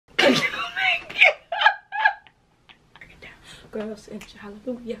Girl, send you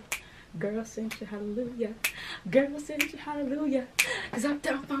hallelujah. Girl, send you hallelujah. Girl, send you hallelujah. Cause I'm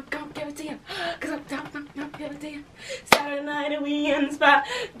down funk, I'm give it to you. Cause I'm down funk, I'm give it to you. Saturday night and we in the spot.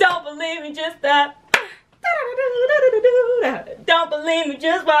 Don't believe me, just stop. Don't believe me,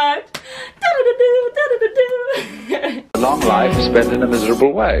 just watch. A long life spent in a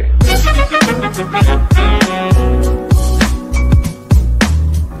miserable way.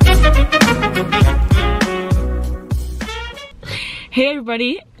 Hey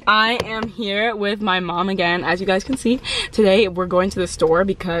everybody, I am here with my mom again. As you guys can see, today we're going to the store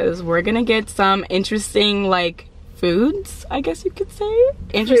because we're gonna get some interesting like foods, I guess you could say.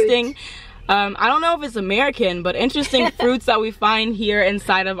 Interesting, I don't know if it's American, but interesting fruits that we find here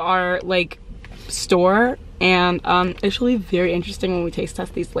inside of our like store, and it's really very interesting when we taste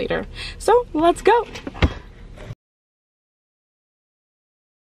test these later. So let's go.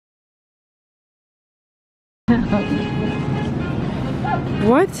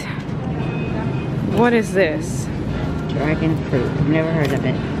 What is this? Dragon fruit. I've never heard of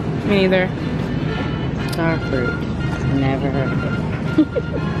it. Me neither. Star fruit. Never heard of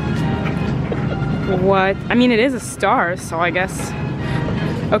it. What? I mean, it is a star, so I guess.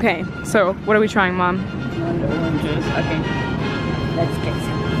 Okay, so what are we trying, Mom? Oranges. Okay. Let's get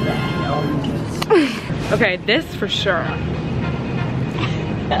some of that. Oranges. Okay, this for sure.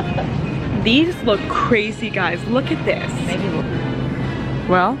 These look crazy, guys. Look at this. Maybe we'll...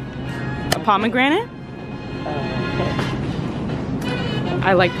 Well, a pomegranate?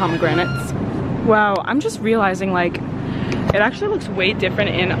 I like pomegranates. Wow, I'm just realizing like it actually looks way different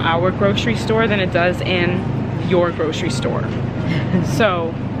in our grocery store than it does in your grocery store.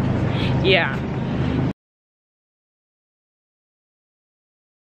 So, yeah.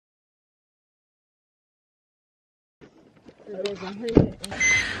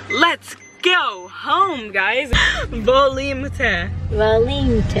 Let's go home, guys. Volimte.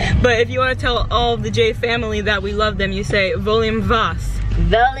 Volimte. But if you want to tell all of the J family that we love them, you say volim vas.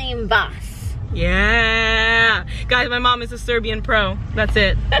 Volim vas. Yeah. Guys, my mom is a Serbian pro. That's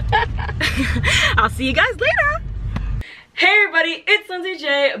it. I'll see you guys later. Hey everybody, it's Lindsay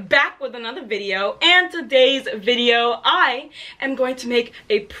J back with another video, and today's video I am going to make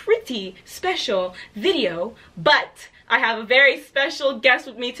a pretty special video, but I have a very special guest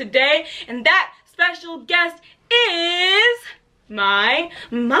with me today, and that special guest is my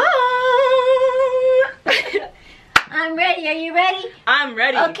mom. I'm ready. Are you ready? I'm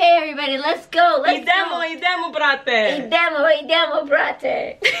ready. Okay, everybody, let's go. Let's go. Idemo, brate. Idemo,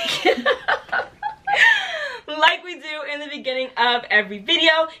 brate. Like we do in the beginning of every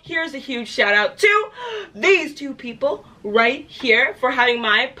video, here's a huge shout out to these two people right here for having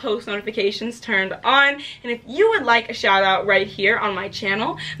my post notifications turned on. And if you would like a shout out right here on my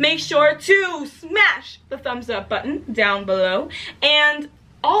channel, make sure to smash the thumbs up button down below, and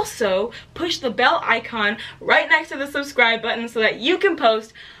also push the bell icon right next to the subscribe button so that you can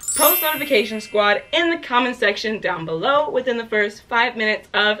post notification squad in the comment section down below within the first 5 minutes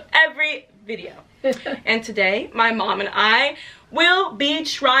of every video. And today, my mom and I will be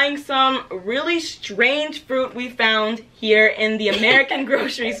trying some really strange fruit we found here in the American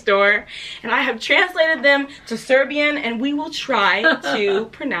grocery store. And I have translated them to Serbian, and we will try to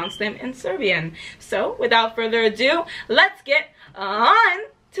pronounce them in Serbian. So, without further ado, let's get on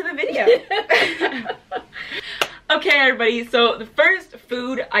to the video. Okay, everybody, so the first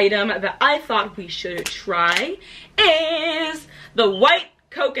food item that I thought we should try is the white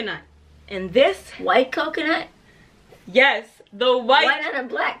coconut. And this White coconut? yes, the white. Why not a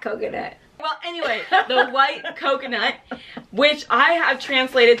black coconut? Well, anyway, the white coconut, which I have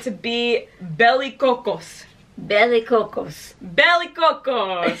translated to be belly cocos. Belly cocos. Belly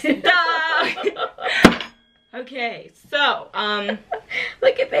cocos. Duh. Okay, so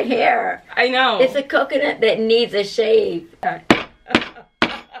Look at the hair. I know. It's a coconut that needs a shave. I'd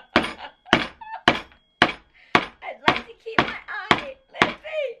like to keep my eye. Let's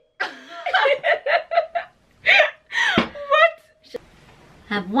see. What?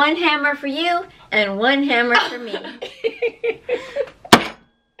 Have one hammer for you and one hammer for me.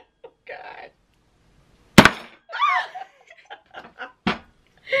 God.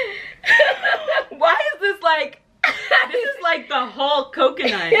 Why is this like, this is like the whole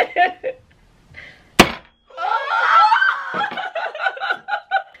coconut.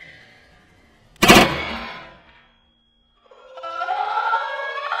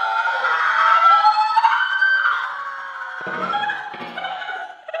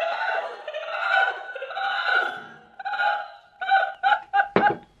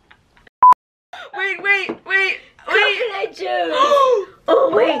 Wait. Coconut juice.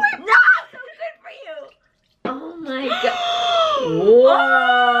 Oh, wait. No, so good for you. Oh my God.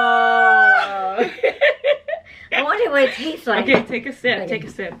 what it tastes like. Okay, take a sip. Take a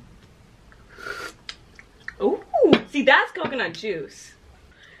sip. Ooh, see, that's coconut juice.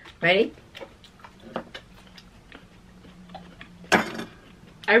 Ready?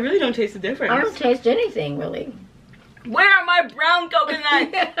 I really don't taste the difference. I don't taste anything, really. Where are my brown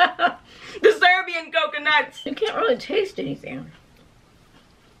coconuts? The Serbian coconuts. You can't really taste anything.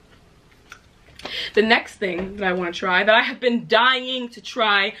 The next thing that I want to try, that I have been dying to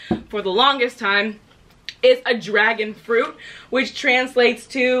try for the longest time, is a dragon fruit, which translates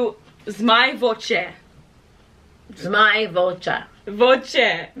to Zmaj voće. Zmaj voća.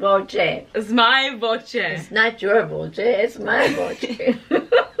 Voće. Voće. Zmaj voće. It's not your voće, it's my voće.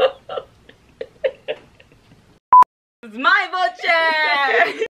 Zmaj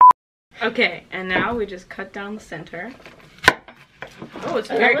voće! Okay, and now we just cut down the center. Oh, it's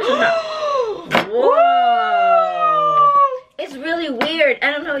very... Whoa! It's really weird.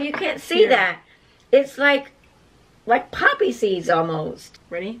 I don't know, you can't see that. It's like poppy seeds almost.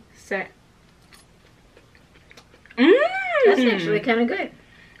 Ready, set. That's actually kind of good.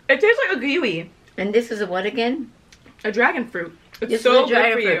 It tastes like a kiwi. And this is a what again? A dragon fruit. It's This so is a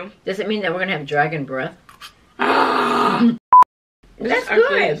dragon good for fruit. you. Does it mean that we're gonna have dragon breath? That's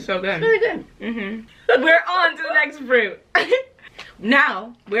good. It's so good. Really good. We're on to the next fruit.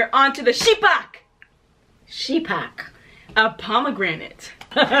 Now we're on to the shipak. Shipak. A pomegranate.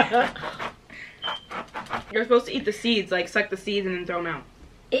 You're supposed to eat the seeds, like suck the seeds and then throw them out.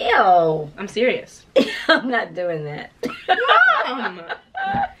 Ew. I'm serious. I'm not doing that. Mom!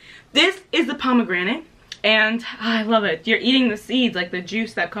 This is the pomegranate, and I love it. You're eating the seeds, like the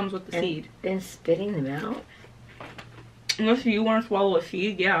juice that comes with the seed. Then spitting them out? Unless you want to swallow a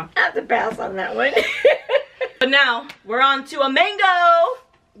seed, yeah. I have to pass on that one. But now, we're on to a mango,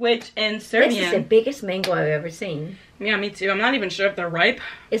 which in Serbian... This is the biggest mango I've ever seen. Yeah, me too. I'm not even sure if they're ripe.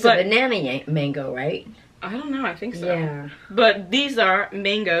 It's a banana mango, right? I don't know, I think so. Yeah. But these are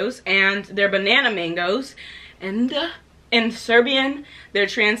mangoes, and they're banana mangoes. And in Serbian, they're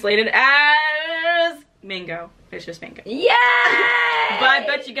translated as mango. It's just mango. Yay! But I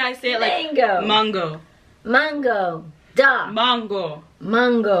bet you guys say it like mango. mango. Mango. Da. Mango.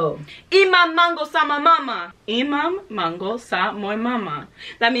 Mango. Imam mango sa ma mama. Imam mango sa moj mama.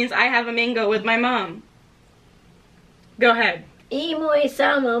 That means I have a mango with my mom. Go ahead. Imoy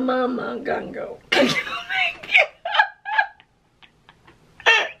sama mama gango.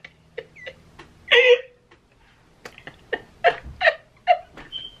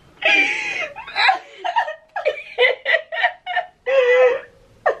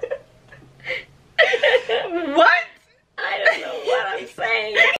 What? I don't know what I'm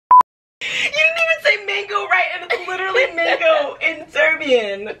saying. You didn't even say mango right, and it's literally mango in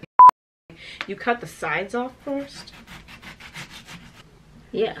Serbian. You cut the sides off first?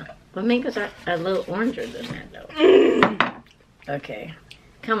 Yeah. But mangoes are a little oranger than that, though. Okay.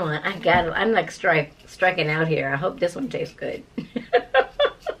 Come on. I got it. I'm like striking out here. I hope this one tastes good.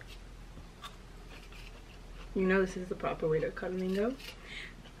 You know this is the proper way to cut a mango.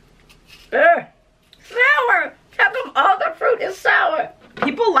 Sour! How come all the fruit is sour?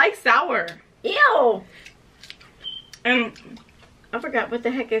 People like sour. Ew! And I forgot, what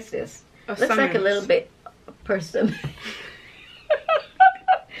the heck is this? Looks like a summons. little bit persimmon.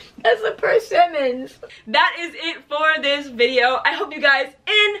 That's a persimmons. That is it for this video. I hope you guys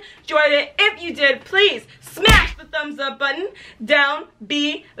enjoyed it. If you did, please smash the thumbs up button down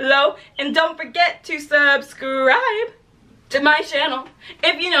below. And don't forget to subscribe to my channel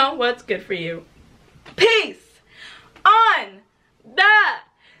if you know what's good for you. Peace on the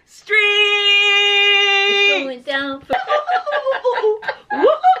street. It's going down for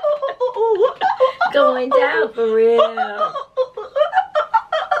going down for real.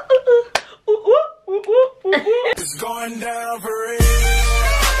 It's going down for real.